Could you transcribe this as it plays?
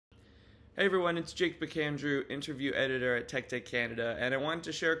Hey everyone, it's Jake MacAndrew, interview editor at TechDay Canada, and I wanted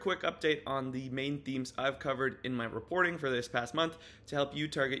to share a quick update on the main themes I've covered in my reporting for this past month to help you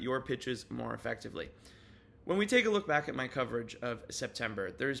target your pitches more effectively. When we take a look back at my coverage of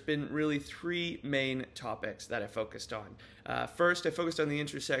September, there's been really three main topics that I focused on. First, I focused on the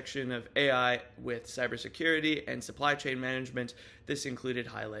intersection of AI with cybersecurity and supply chain management. This included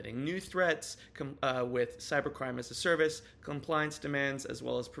highlighting new threats with cybercrime as a service, compliance demands, as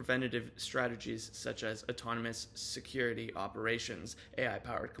well as preventative strategies such as autonomous security operations,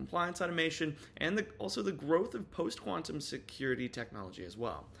 AI-powered compliance automation, and also the growth of post-quantum security technology as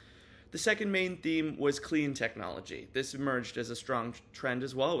well. The second main theme was clean technology. This emerged as a strong trend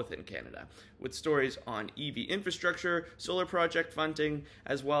as well within Canada, with stories on EV infrastructure, solar project funding,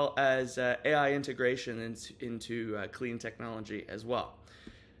 as well as AI integration into clean technology as well.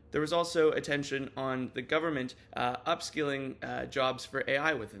 There was also attention on the government upskilling jobs for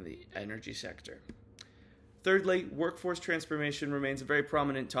AI within the energy sector. Thirdly, workforce transformation remains a very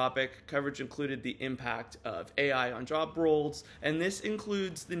prominent topic. Coverage included the impact of AI on job roles, and this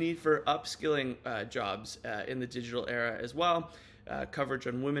includes the need for upskilling jobs in the digital era as well. Coverage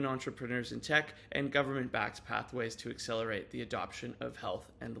on women entrepreneurs in tech and government-backed pathways to accelerate the adoption of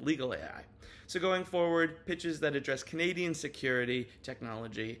health and legal AI. So going forward, pitches that address Canadian security,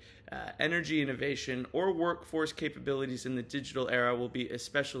 technology, energy innovation, or workforce capabilities in the digital era will be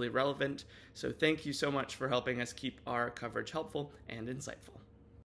especially relevant. So thank you so much for helping us keep our coverage helpful and insightful.